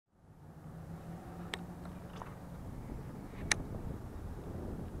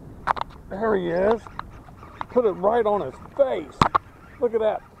There he is. Put it right on his face. Look at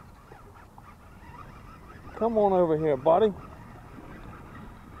that. Come on over here, buddy.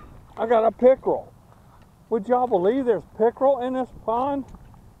 I got a pickerel. Would y'all believe there's pickerel in this pond?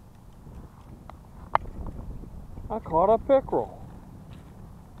 I caught a pickerel.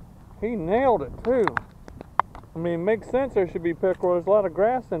 He nailed it too. I mean, it makes sense there should be pickerel. There's a lot of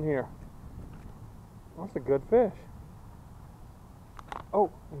grass in here. That's a good fish. Oh,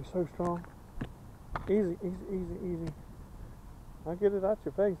 he's so strong. Easy, easy, easy, easy. I'll get it out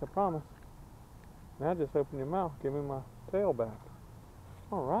your face, I promise. Now just open your mouth. Give me my tail back.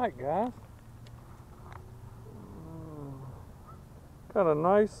 Alright, guys. Got a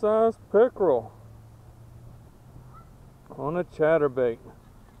nice sized pickerel on a chatterbait.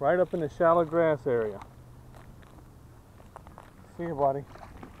 Right up in the shallow grass area. See you, buddy.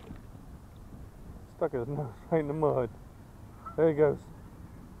 Stuck his nose right in the mud. There he goes.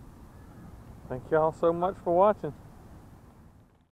 Thank y'all so much for watching.